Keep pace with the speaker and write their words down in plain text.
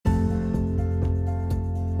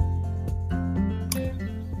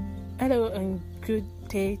Hello and good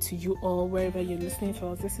day to you all wherever you're listening to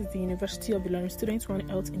us. This is the University of Ilorin Students One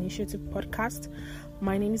Health Initiative podcast.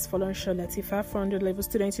 My name is Folorunsho Latifa from the Level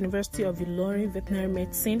Students University of Ilorin Veterinary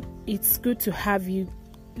Medicine. It's good to have you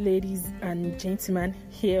ladies and gentlemen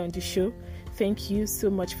here on the show. Thank you so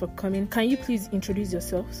much for coming. Can you please introduce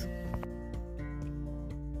yourselves?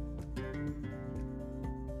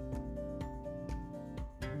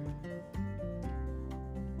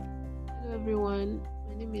 Hello everyone,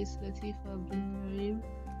 my name is Latifa Abdul-Karim.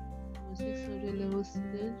 I'm a 600 level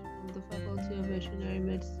student from the Faculty of Veterinary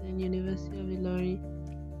Medicine, University of Ilorin.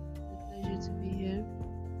 It's a pleasure to be here.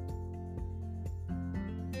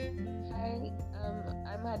 Hi,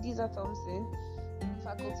 I'm Hadiza Thompson,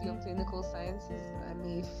 Faculty of Clinical Sciences. I'm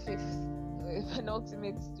a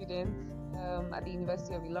penultimate student at the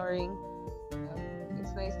University of Ilorin.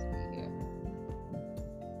 It's nice to be here.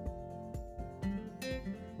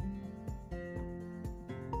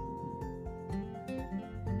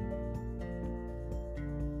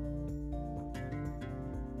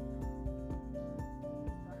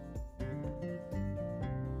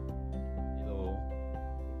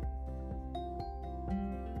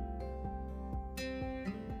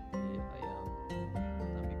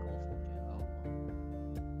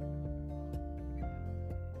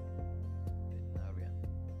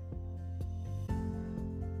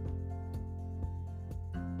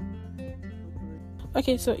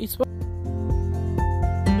 Okay, so it's what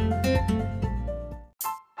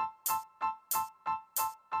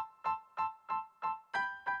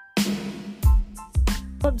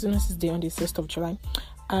Zoonosis Day on the 6th of July,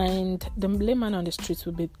 and the layman on the streets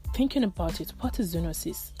will be thinking about it. What is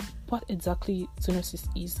zoonosis? What exactly zoonosis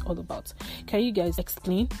is all about? Can you guys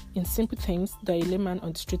explain in simple things that a layman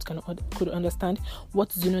on the streets could understand what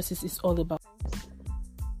zoonosis is all about?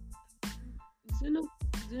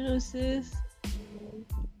 Zoonosis,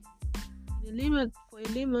 for a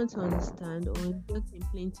layman to understand, or just in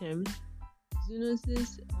plain terms,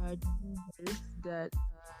 zoonosis are diseases that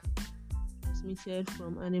are transmitted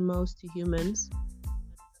from animals to humans.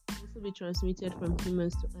 They can also be transmitted from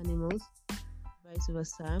humans to animals, vice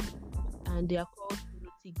versa, and they are called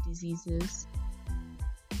zoonotic diseases.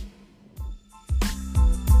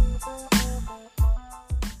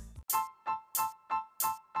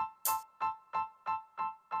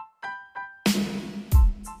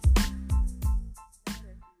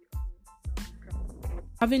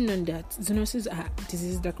 Having known that zoonoses are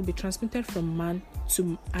diseases that could be transmitted from man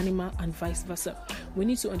to animal and vice versa, we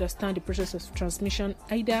need to understand the process of transmission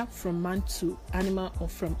either from man to animal or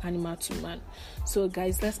from animal to man. So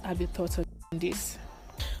guys, let's have your thoughts on this.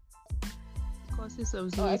 Causes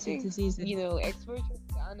of zoonotic diseases. Exposure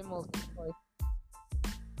to animals, of course,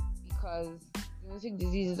 because zoonotic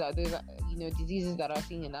diseases are those, diseases that are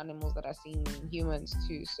seen in animals that are seen in humans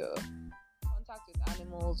too. So contact with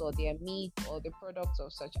animals or their meat or the products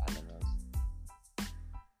of such animals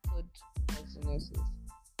could cause zoonosis.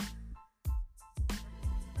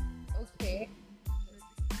 Okay.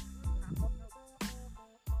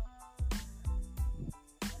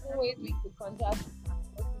 Other ways we could contact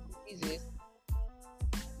diseases.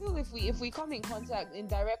 I feel if we come in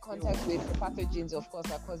direct contact with the pathogens, of course,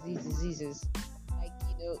 that cause these diseases,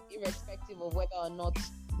 irrespective of whether or not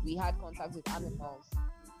we had contact with animals.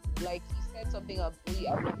 Like you said something about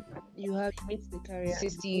you have made the carrier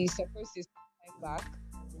cirrhosis back,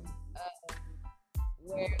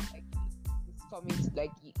 where it's coming to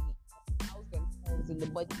house themselves in the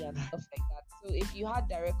body and stuff like that. So if you had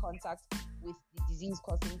direct contact with the disease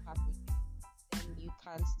causing pathogen, then you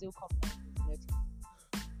can still come down with it.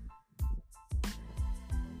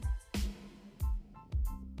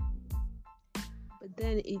 But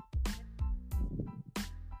then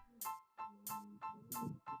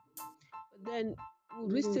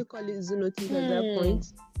would we still call it zoonotic at that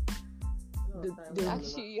point?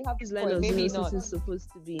 Actually, you have this line of zoonosis is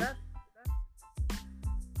supposed to be.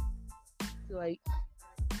 So I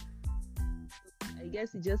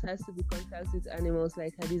guess it just has to be contact with animals,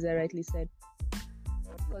 like Hadiza rightly said.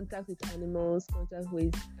 Contact with animals, contact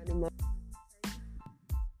with animals.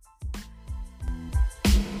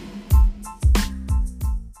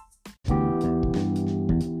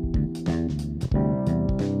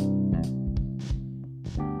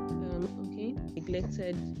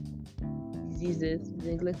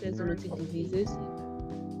 Neglected zoonotic diseases.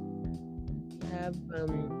 We have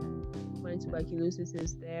chronic tuberculosis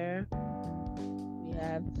is there. We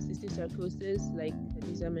have cystic sarcosis, like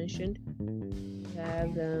Hadiza mentioned. We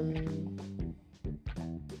have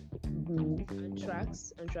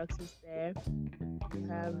anthrax is there. We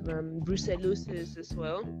have brucellosis as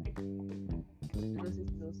well. Brucellosis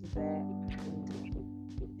is also there.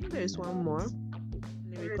 think there is one more.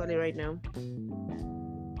 Let me recall it right now.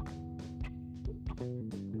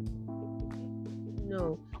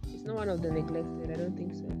 No, it's not one of the neglected. I don't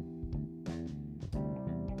think so.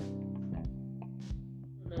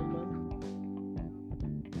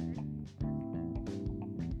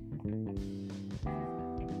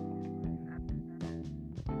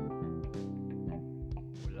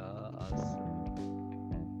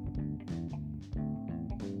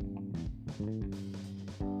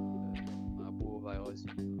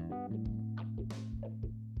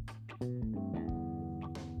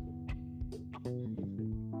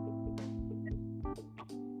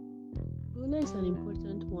 Ebola is an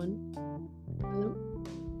important one.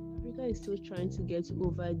 Africa is still trying to get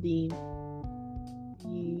over the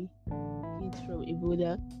heat from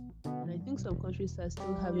Ebola, and I think some countries are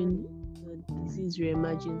still having the disease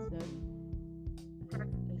reemergence. I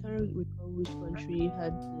can't recall which country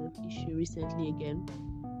had the issue recently again.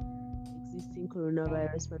 Existing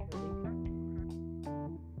coronavirus pandemic.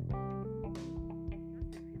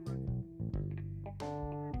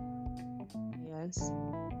 Yes.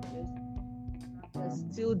 They're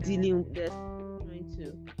still dealing. They're trying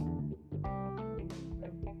to.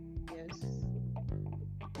 Yes.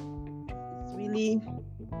 It's really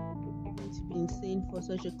going to be insane for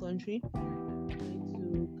such a country trying to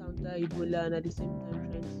counter Ebola and at the same time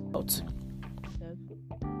trying to Out. I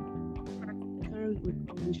can't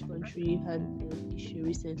recall which country had the issue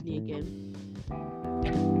recently again.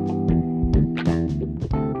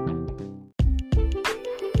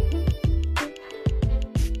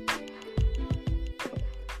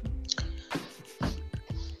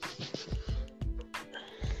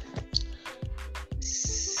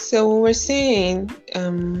 So we're saying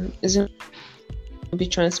Zoonosis can be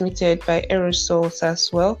transmitted by aerosols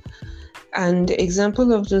as well. And the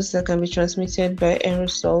example of those that can be transmitted by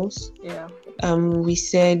aerosols, we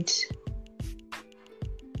said,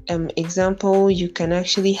 example, you can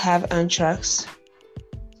actually have anthrax.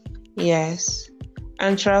 Yes,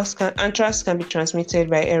 anthrax can be transmitted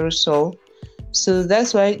by aerosol. So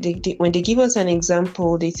that's why when they give us an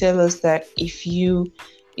example, they tell us that if you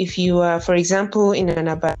are, for example, in an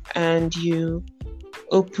abba and you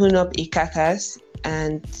open up a carcass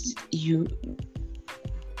and you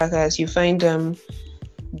find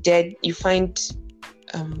dead, you find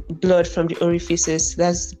blood from the orifices,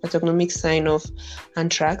 that's the pathognomic sign of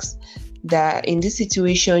anthrax, that in this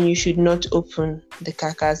situation you should not open the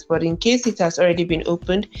carcass. But in case it has already been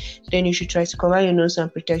opened, then you should try to cover your nose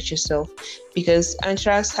and protect yourself, because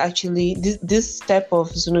anthrax actually, this type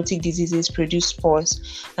of zoonotic diseases produce spores,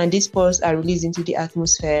 and these spores are released into the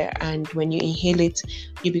atmosphere, and when you inhale it,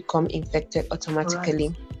 you become infected automatically.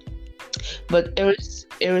 Right. But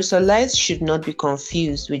aerosolites should not be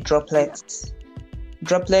confused with droplets. Yeah.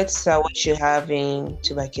 Droplets are what you have in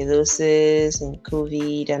tuberculosis and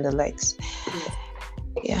COVID and the likes.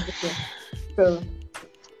 Yeah. So,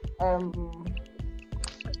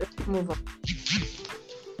 let's move on.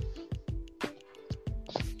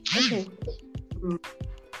 Okay.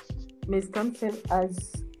 Ms. Thompson,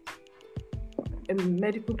 as a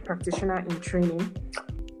medical practitioner in training,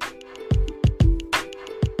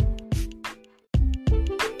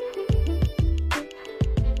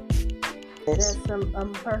 there's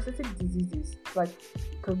some parasitic diseases like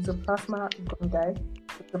Toxoplasma gondii,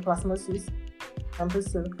 Toxoplasmosis, and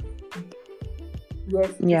so yes,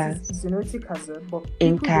 it's zoonotic hazard, but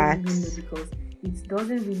people don't really know because it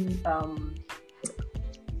doesn't really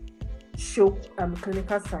show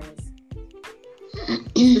clinical signs.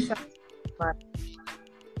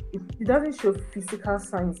 It doesn't show physical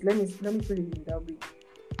signs. Let me put it in that way.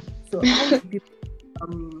 So how do people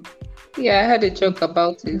I had a joke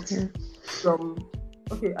about it. Mm-hmm.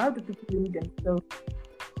 How do people limit themselves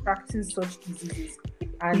practicing such diseases?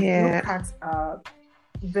 And cats are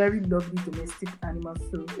very lovely domestic animals,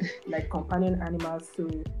 so like companion animals. So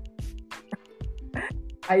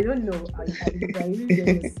I don't know. I really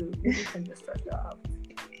don't know. So maybe you can just start that out.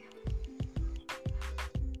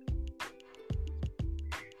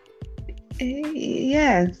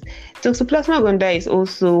 Yes, Toxoplasma gondii is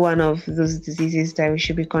also one of those diseases that we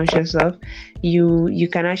should be conscious of. You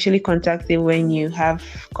can actually contact it when you have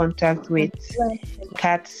contact with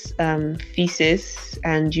cats' feces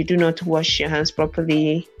and you do not wash your hands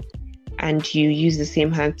properly and you use the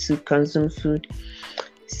same hand to consume food.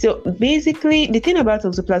 So basically, the thing about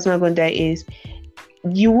Toxoplasma gondii is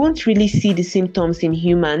you won't really see the symptoms in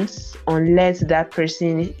humans unless that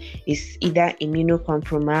person is either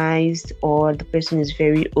immunocompromised or the person is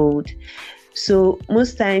very old. So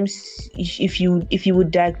most times, if you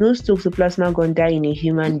would diagnose Toxoplasma gondii in a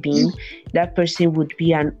human being, that person would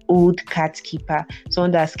be an old cat keeper,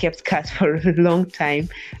 someone that's kept cats for a long time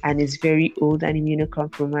and is very old and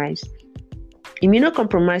immunocompromised.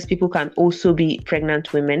 Immunocompromised people can also be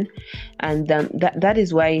pregnant women, and that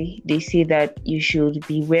is why they say that you should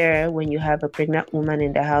beware when you have a pregnant woman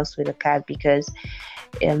in the house with a cat, because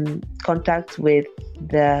contact with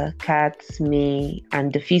the cats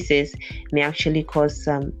and the feces may actually cause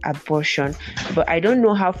some abortion. But I don't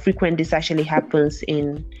know how frequent this actually happens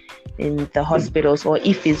in the hospitals, or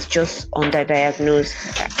if it's just underdiagnosed.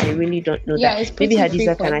 I really don't know Yeah, that. it's pretty Maybe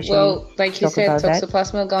Hadiza can frequent. actually Well, like you talk said, about that.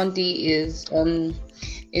 Toxoplasma gondii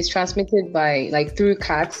is transmitted by through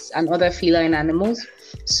cats and other feline animals.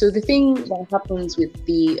 So the thing that happens with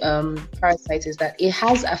the parasite is that it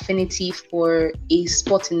has affinity for a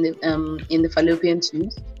spot in the fallopian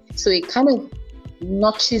tubes. So it kind of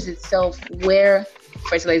notches itself where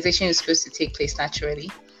fertilization is supposed to take place naturally,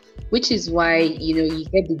 which is why you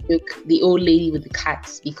get the joke, the old lady with the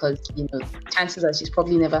cats, because chances are she's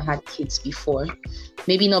probably never had kids before.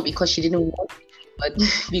 Maybe not because she didn't want, but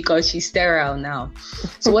because she's sterile now.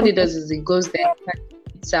 So what it does is it goes there,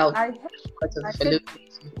 it's out part of the fallopian.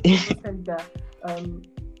 That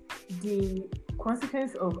the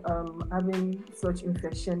consequence of having such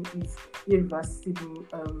infection is irreversible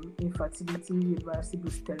infertility,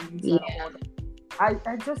 irreversible sterility. Yeah. I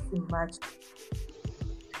just imagine.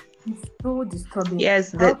 It's so disturbing.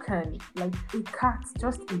 Yes, how can a cat,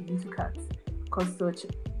 just a little cat, cause such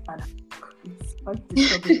an it's quite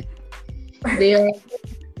disturbing. They are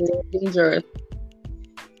dangerous.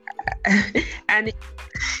 And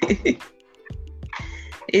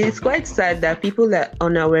it's quite sad that people are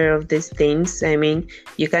unaware of these things. I mean,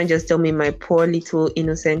 you can't just tell me my poor little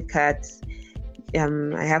innocent cat,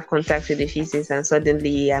 I have contact with the feces and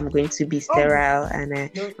suddenly I'm going to be sterile and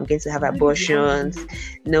I'm going to have abortions.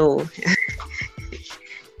 No.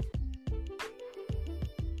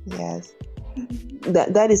 Yes.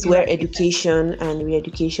 That is where education and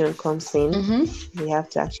re-education comes in. We have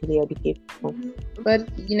to actually educate people. But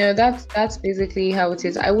that's basically how it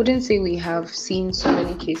is. I wouldn't say we have seen so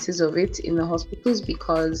many cases of it in the hospitals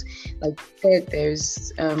because, like you said,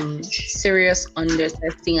 there's serious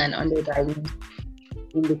under-testing and under-diagnosis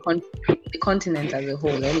in the continent as a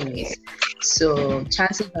whole anyways. So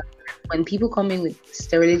chances are when people come in with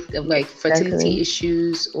sterility, fertility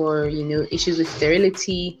issues or issues with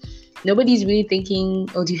sterility, nobody's really thinking,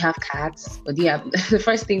 oh, do you have cats? Or do you have... The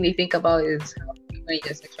first thing they think about is how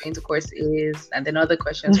your sexual intercourse is, and then other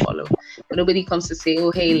questions follow. But nobody comes to say,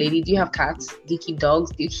 oh, hey, lady, do you have cats? Do you keep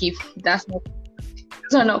dogs? Do you keep... Those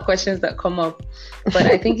are not questions that come up. But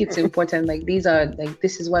I think it's important.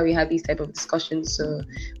 This is why we have these type of discussions, so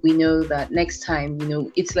we know that next time,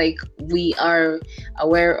 it's like we are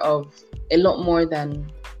aware of a lot more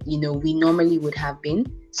than we normally would have been.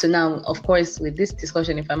 So now, of course, with this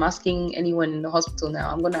discussion, if I'm asking anyone in the hospital now,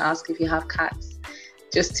 I'm going to ask if you have cats,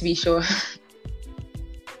 just to be sure.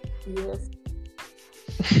 Yes.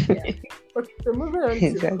 Yeah. Okay, so moving on to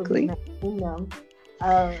COVID-19 now.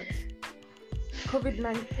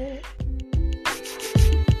 COVID-19.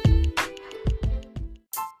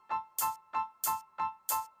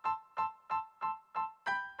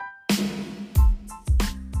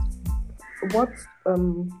 What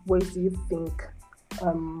ways do you think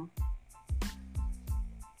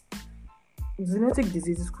zoonotic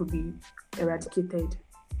diseases could be eradicated?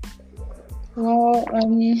 Well,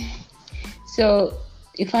 so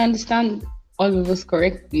if I understand all of us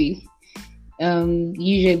correctly,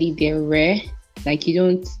 usually they're rare. Like you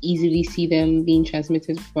don't easily see them being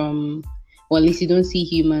transmitted from, or at least you don't see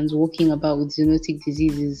humans walking about with zoonotic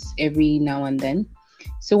diseases every now and then.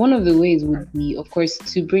 So one of the ways would be, of course,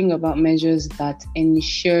 to bring about measures that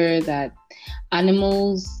ensure that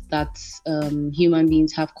animals that human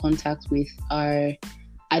beings have contact with are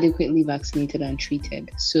adequately vaccinated and treated.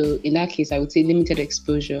 So in that case, I would say limited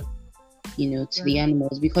exposure, to the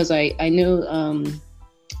animals, because I know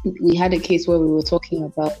we had a case where we were talking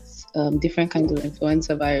about different kinds of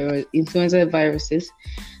influenza viruses,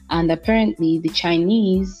 and apparently the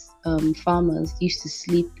Chinese farmers used to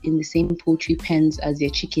sleep in the same poultry pens as their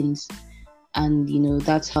chickens, and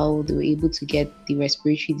that's how they were able to get the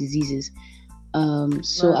respiratory diseases.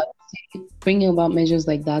 So I would say bringing about measures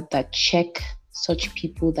like that check such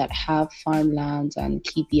people that have farmlands and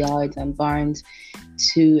keep yards and barns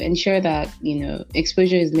to ensure that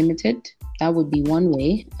exposure is limited. That would be one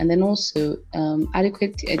way. And then also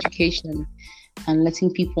adequate education and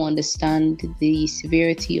letting people understand the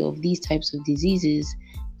severity of these types of diseases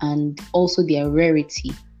and also their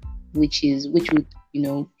rarity, which would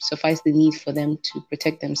suffice the need for them to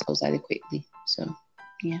protect themselves adequately. So,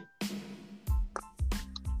 yeah.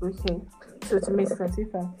 Okay. So to Miss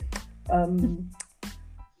Latifa,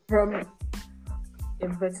 from a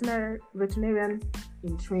veterinarian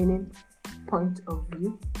in training point of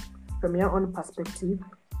view, from your own perspective,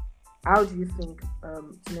 how do you think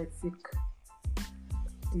genetic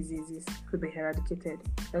diseases could be eradicated?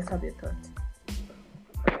 Let's have your thoughts.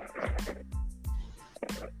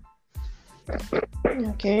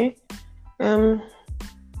 Okay. I'd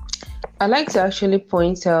like to actually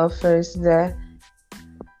point out first that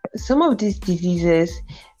some of these diseases,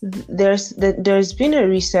 there's been a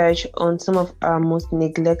research on some of our most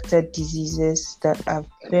neglected diseases that are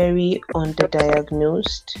very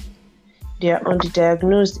underdiagnosed. They are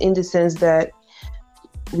underdiagnosed in the sense that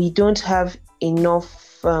we don't have enough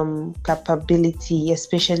capability,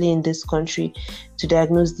 especially in this country, to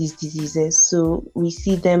diagnose these diseases. So we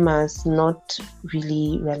see them as not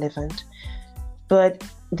really relevant, but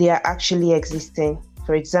they are actually existing.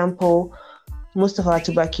 For example, most of our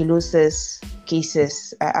tuberculosis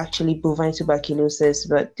cases are actually bovine tuberculosis,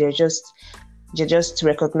 but they're just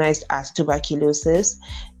recognized as tuberculosis.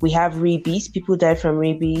 We have rabies. People die from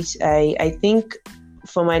rabies. I think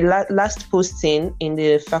for my last posting in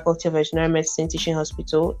the Faculty of Veterinary Medicine Teaching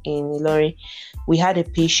Hospital in Ilorin, we had a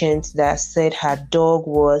patient that said her dog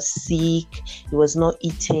was sick, it was not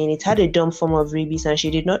eating, it had a dumb form of rabies and she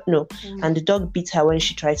did not know. And the dog bit her when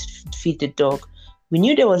she tried to feed the dog. We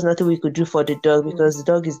knew there was nothing we could do for the dog because the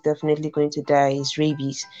dog is definitely going to die. It's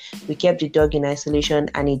rabies. We kept the dog in isolation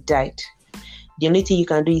and it died. The only thing you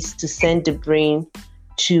can do is to send the brain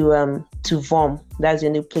to VOM. That's the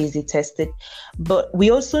only place they tested. But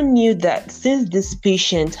we also knew that since this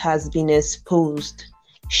patient has been exposed,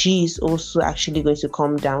 she is also actually going to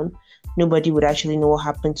calm down. Nobody would actually know what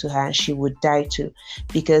happened to her and she would die too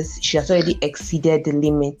because she has already exceeded the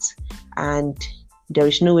limit and there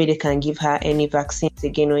is no way they can give her any vaccines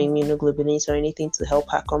again or immunoglobulins or anything to help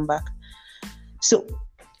her come back. So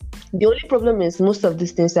the only problem is most of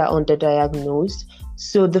these things are underdiagnosed.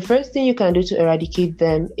 So the first thing you can do to eradicate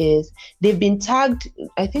them is they've been tagged.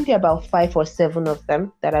 I think there are about 5 or 7 of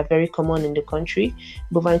them that are very common in the country.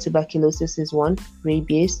 Bovine tuberculosis is one,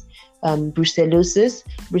 rabies, brucellosis.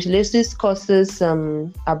 Brucellosis causes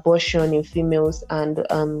abortion in females and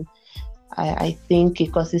I think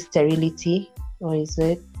it causes sterility. Or is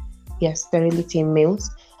it? Yes, sterility in males.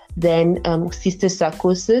 Then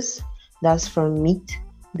cysticercosis, that's from meat.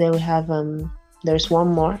 Then we have there's one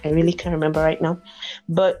more, I really can't remember right now.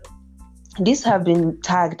 But these have been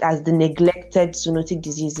tagged as the neglected zoonotic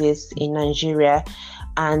diseases in Nigeria,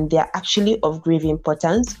 and they're actually of grave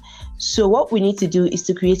importance. So what we need to do is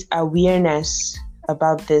to create awareness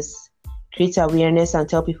about this. Create awareness and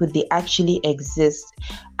tell people they actually exist.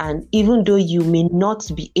 And even though you may not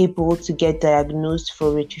be able to get diagnosed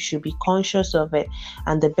for it, you should be conscious of it.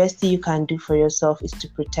 And the best thing you can do for yourself is to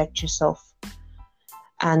protect yourself.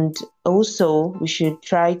 And also, we should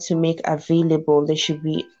try to make available, there should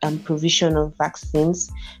be provision of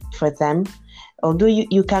vaccines for them. Although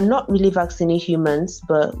you cannot really vaccinate humans,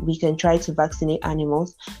 but we can try to vaccinate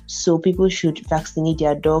animals. So people should vaccinate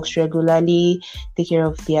their dogs regularly, take care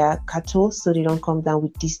of their cattle so they don't come down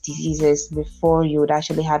with these diseases before you would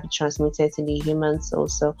actually have it transmitted to the humans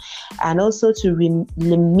also. And also to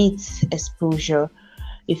limit exposure.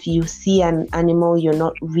 If you see an animal you're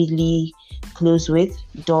not really close with,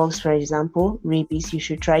 dogs for example, rabies, you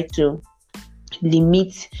should try to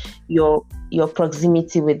limit your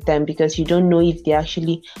proximity with them because you don't know if they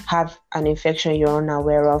actually have an infection you're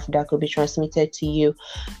unaware of that could be transmitted to you.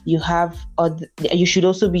 You should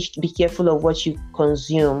also be careful of what you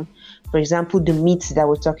consume. For example, the meats that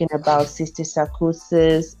we're talking about,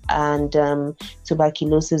 cysticercosis and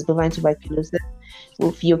tuberculosis, bovine tuberculosis.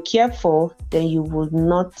 If you're careful, then you will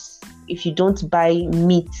not, if you don't buy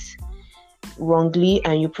meat wrongly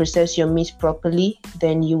and you process your meat properly,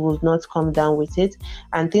 then you will not come down with it.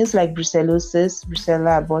 And things like brucellosis,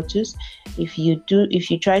 Brucella abortus, if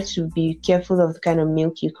you try to be careful of the kind of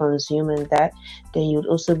milk you consume and that, then you'll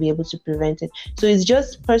also be able to prevent it. So it's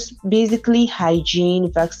just basically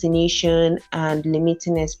hygiene, vaccination, and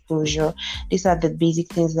limiting exposure. These are the basic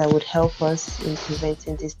things that would help us in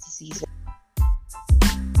preventing this disease.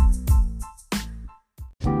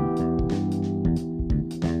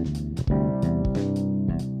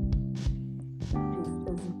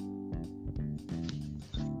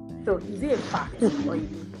 So is it a fact or you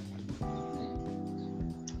mean?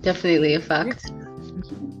 Definitely a fact.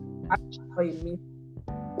 Or you mean?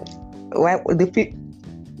 Why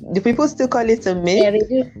do people still call it a myth? Yeah, they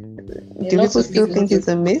do. Do people still think it's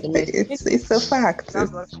a myth? It's a fact.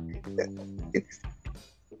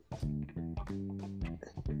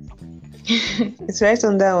 It's right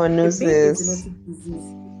under our It being a noses. genetic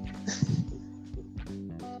disease.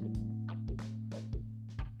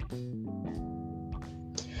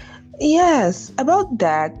 Yes, about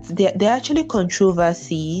that, there are actually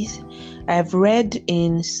controversies. I've read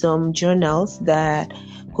in some journals that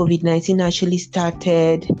COVID-19 actually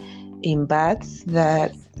started in bats,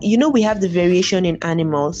 that, we have the variation in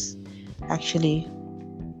animals, actually,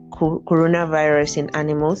 coronavirus in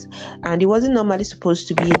animals, and it wasn't normally supposed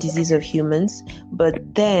to be a disease of humans, but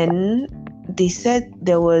then they said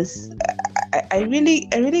there was, I really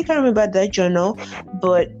can't remember that journal,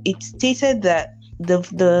 but it stated that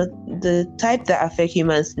the type that affect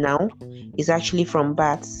humans now is actually from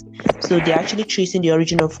bats. So they're actually tracing the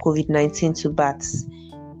origin of COVID-19 to bats,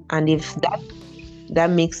 and if that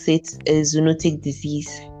makes it a zoonotic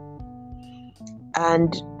disease.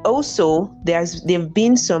 And also, there've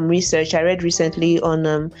been some research I read recently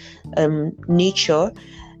on Nature.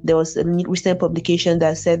 There was a recent publication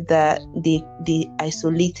that said that they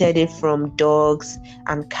isolated it from dogs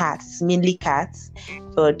and cats, mainly cats,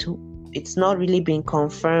 but it's not really been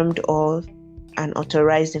confirmed or an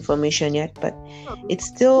authorized information yet. But it's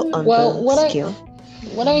still on Well, the scale.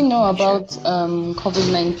 what I know about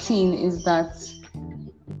COVID-19 is that,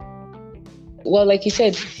 well, like you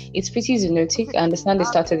said, it's pretty zoonotic. I understand it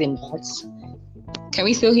started in bats. Can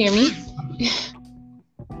we still hear me?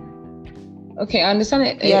 Okay, I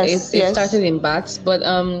understand it started in bats, but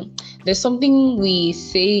there's something we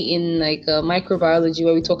say in like microbiology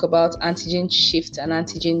where we talk about antigen shift and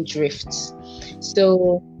antigen drifts.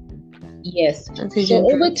 So yes.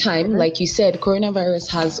 So over time, like you said, coronavirus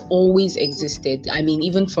has always existed. I mean,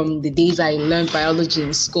 even from the days I learned biology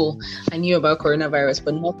in school, I knew about coronavirus,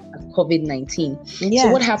 but not COVID-19. Yeah.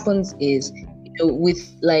 So what happens is, with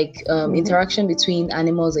like interaction between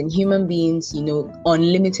animals and human beings,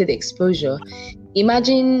 unlimited exposure.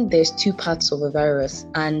 Imagine there's two parts of a virus,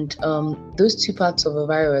 and those two parts of a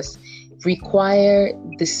virus require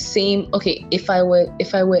the same. Okay, if I were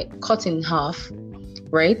cut in half,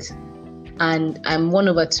 right? And I'm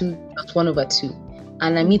 1/2 plus 1/2,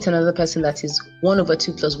 and I meet another person that is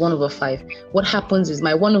 1/2 plus 1/5. What happens is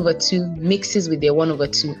my 1/2 mixes with their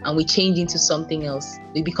 1/2, and we change into something else.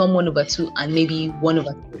 We become 1/2 and maybe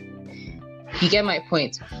 1/3. You get my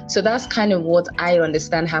point? So that's kind of what I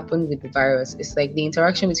understand happened with the virus. It's like the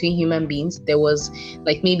interaction between human beings. There was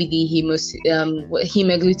like maybe the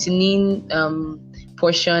hemagglutinin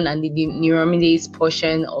portion and the neuraminidase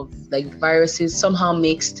portion of like viruses somehow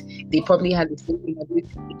mixed. They probably had the same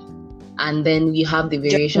hemagglutinin, and then you have the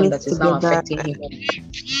variation that is now affecting human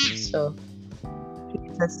beings. So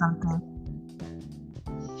that's something.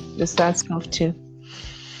 The SARS-CoV-2.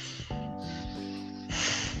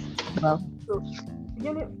 Well, so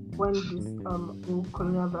beginning when this whole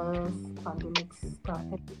coronavirus pandemic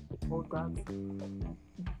started, all that,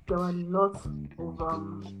 there were lots of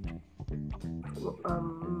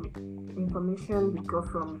information we got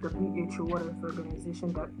from WHO, World Health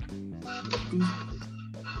Organization, that these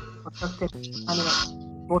affected animals.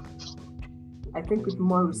 But I think with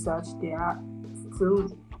more research, they are still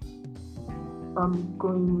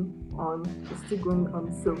going on. It's still going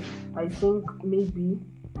on. So I think maybe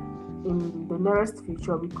in the nearest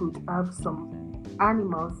future we could have some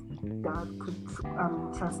animals that could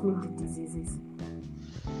transmit the diseases.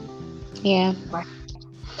 Yeah.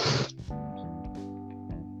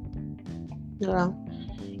 Yeah.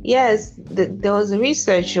 Yes, there was a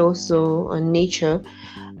research also on Nature,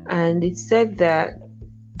 and it said that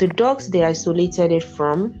the dogs they isolated it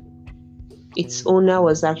from, its owner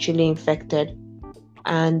was actually infected,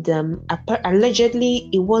 and allegedly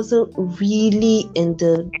it wasn't really in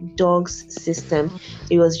the dog's system,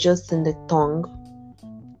 it was just in the tongue.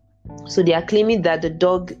 So they are claiming that the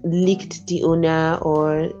dog licked the owner,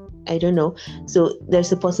 or I don't know. So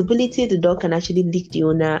there's a possibility the dog can actually lick the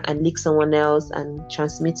owner and lick someone else and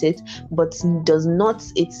transmit it, but does not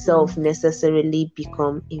itself necessarily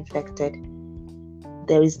become infected.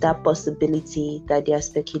 There is that possibility that they are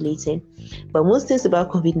speculating. But most things about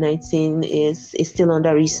COVID-19 is still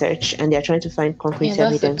under research, and they're trying to find concrete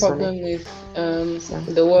evidence on it. That's the problem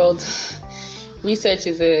with the world. Research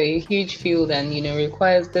is a huge field, and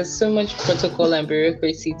there's so much protocol and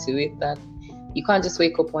bureaucracy to it that you can't just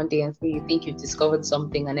wake up one day and say you think you've discovered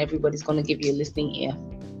something and everybody's going to give you a listening ear.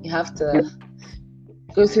 You have to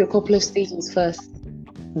go through a couple of stages first.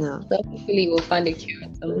 No. So hopefully we'll find a cure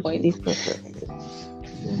at some point. Yes.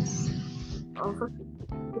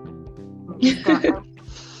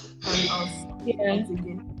 Yeah.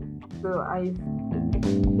 So I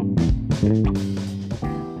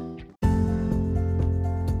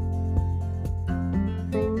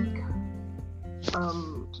think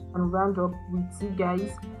round up with you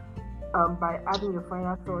guys by adding your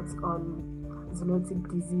final thoughts on zoonotic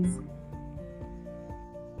disease.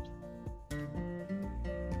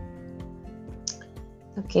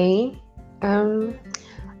 Okay.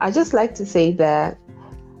 I'd just like to say that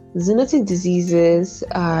zoonotic diseases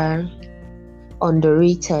are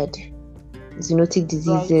underrated. Zoonotic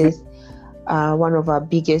diseases are one of our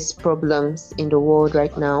biggest problems in the world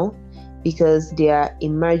right now because they are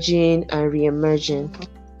emerging and re-emerging.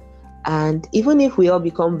 And even if we all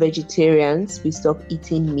become vegetarians, we stop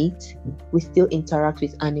eating meat, we still interact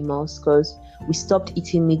with animals because we stopped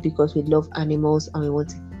eating meat because we love animals and we want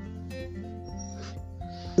to.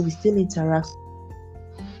 We still interact.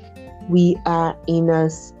 We are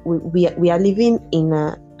we are living in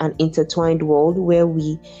an intertwined world where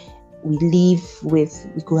we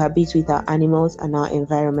cohabit with our animals and our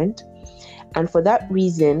environment. And for that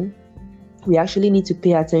reason, we actually need to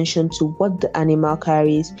pay attention to what the animal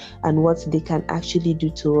carries and what they can actually do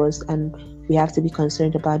to us. And we have to be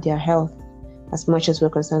concerned about their health as much as we're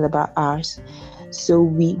concerned about ours. So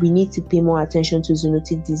we need to pay more attention to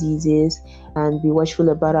zoonotic diseases and be watchful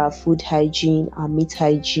about our food hygiene, our meat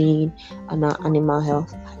hygiene, and our animal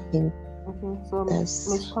health. I think so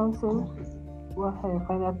Ms. Thompson, what are your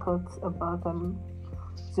final thoughts about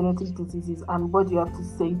zoonotic diseases and what do you have to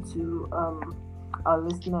say to our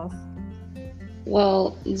listeners?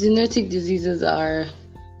 Well, zoonotic diseases are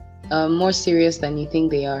more serious than you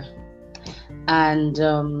think they are. And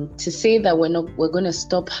to say that we're going to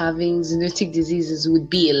stop having zoonotic diseases would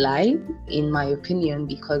be a lie, in my opinion,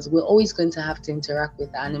 because we're always going to have to interact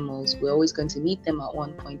with animals. We're always going to meet them at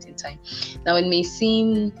one point in time. Now, it may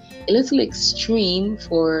seem a little extreme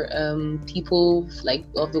for people like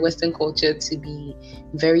of the Western culture to be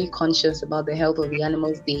very conscious about the health of the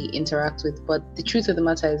animals they interact with. But the truth of the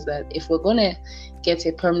matter is that if we're going to get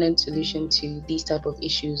a permanent solution to these type of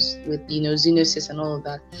issues with, zoonosis and all of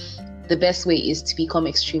that, the best way is to become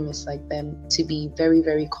extremists like them, to be very,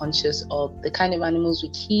 very conscious of the kind of animals we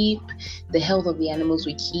keep, the health of the animals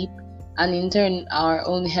we keep, and in turn, our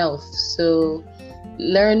own health. So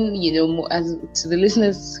learn, more, as to the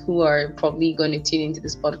listeners who are probably going to tune into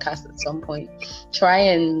this podcast at some point, try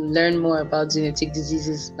and learn more about zoonotic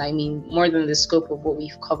diseases. I mean, more than the scope of what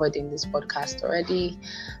we've covered in this podcast already.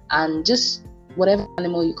 And just whatever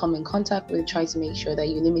animal you come in contact with, try to make sure that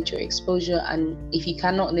you limit your exposure. And if you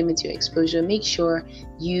cannot limit your exposure, make sure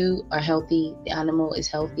you are healthy, the animal is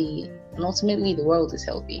healthy, and ultimately the world is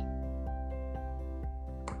healthy.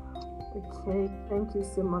 Okay, thank you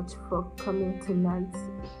so much for coming tonight.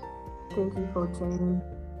 Thank you for joining.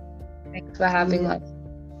 Thanks for having us.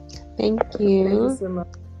 Thank you. Thank you so much.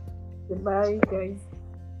 Goodbye, guys.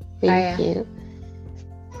 Thank you.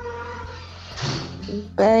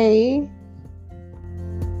 Bye.